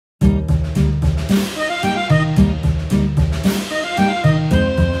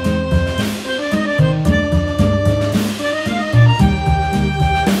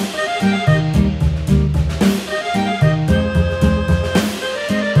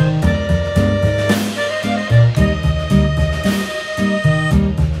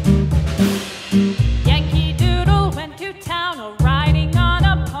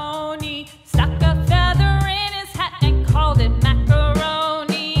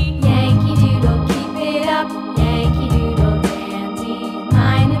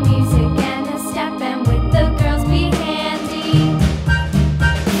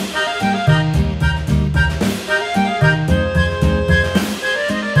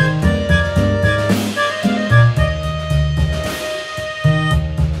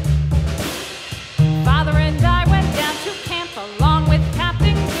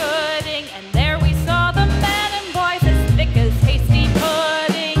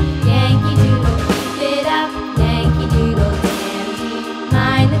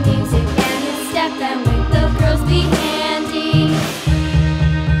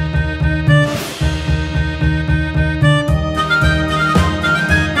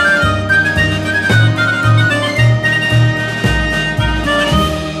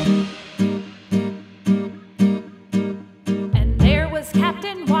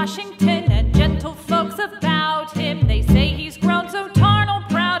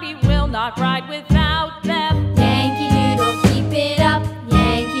cannot ride without them. Yankee Doodle, keep it up.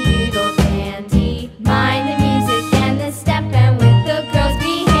 Yankee Doodle dandy. Mind the music and the step, and with the girls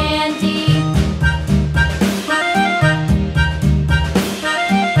be handy.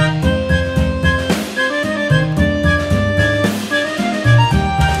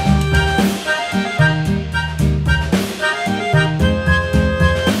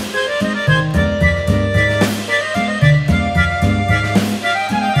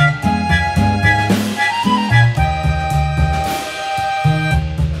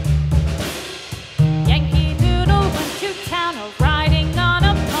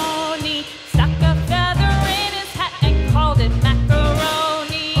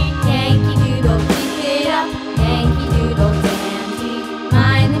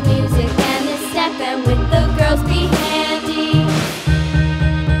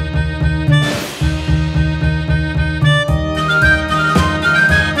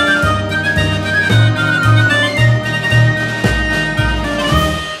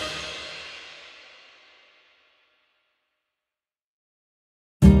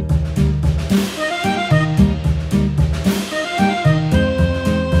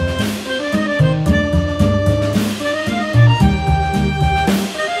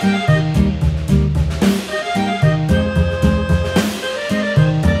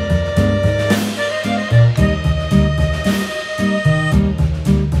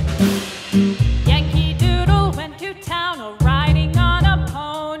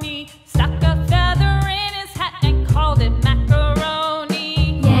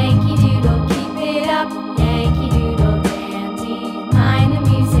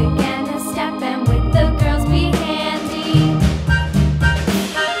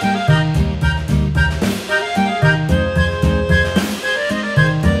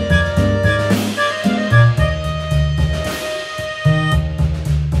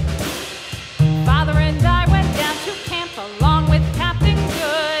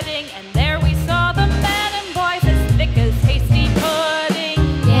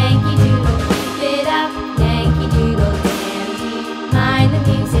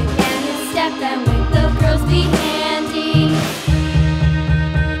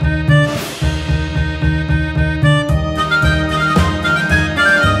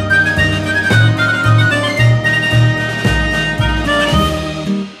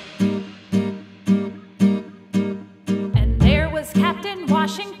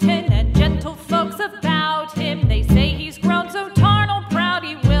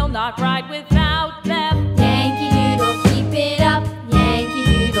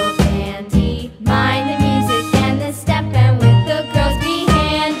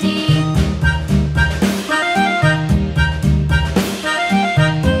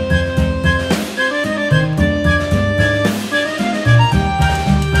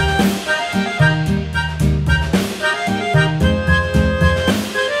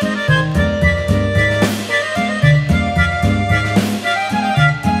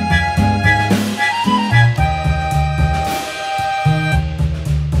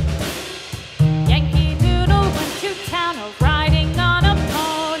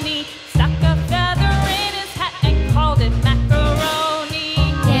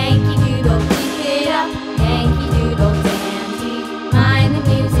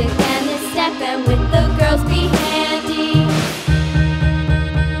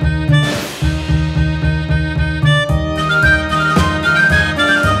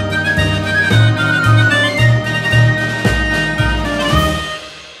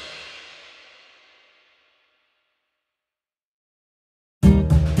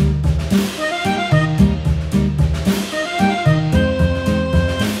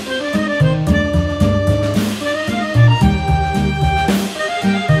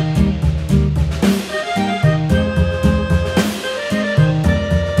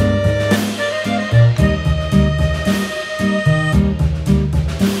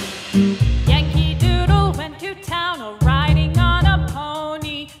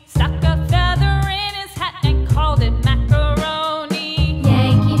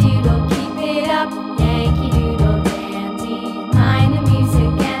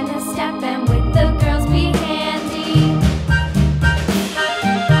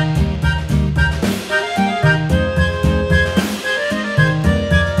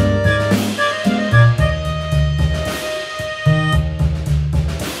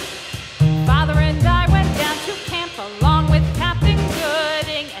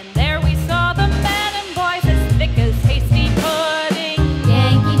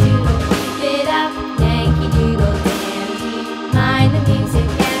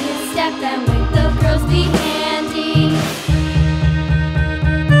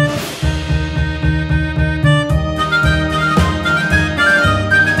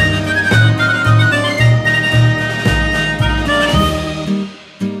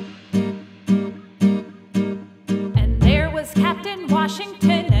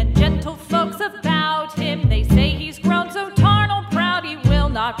 Washington and gentle folks about him. They say he's grown so tarnal proud he will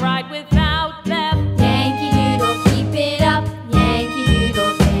not ride without them. Yankee Doodle, keep it up, Yankee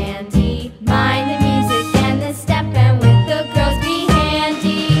Doodle dandy. Mind the music and the step, and with the girls be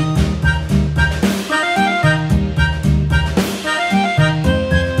handy.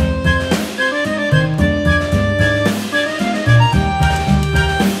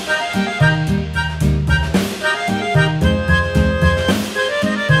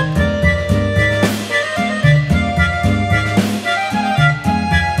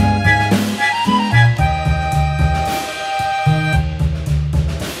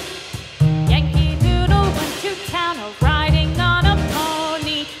 Yankee Doodle went to town riding on a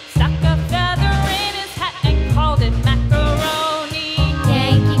pony, stuck a feather in his hat and called it macaroni.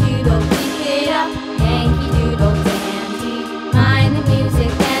 Yankee Doodle, keep it up, Yankee Doodle dandy. Mind the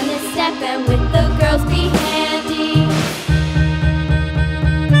music and the step, and with the girls be handy.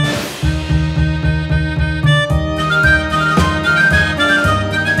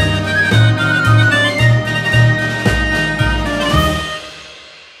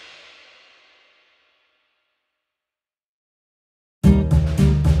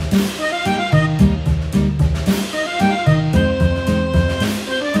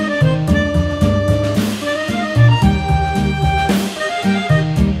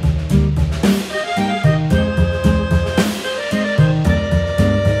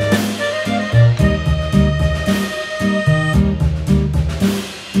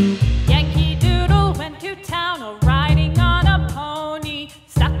 Yankee Doodle went to town riding on a pony,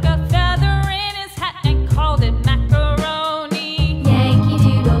 stuck a feather in his hat and called it macaroni. Yankee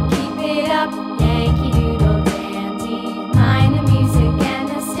Doodle, keep it up, Yankee Doodle dandy. Mind the music and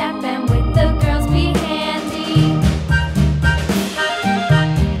the step, and with the girls be handy.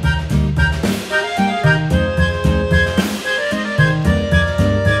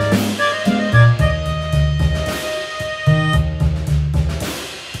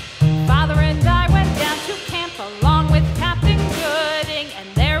 Father and I went down to camp along with Captain Gooding, and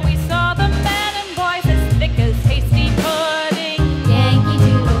there we saw the men and boys as thick as hasty pudding. Yankee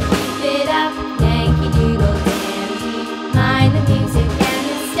Doodle, keep it up, Yankee Doodle dandy. Mind the music and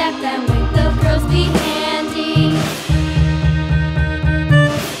the step, and with the girls be handy.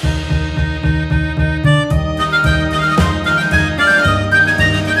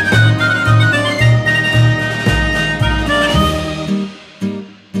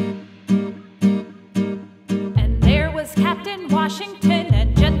 And there was Captain Washington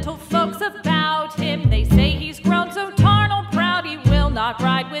and gentle folks about him. They say he's grown so tarnal proud he will not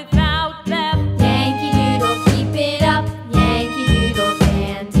ride without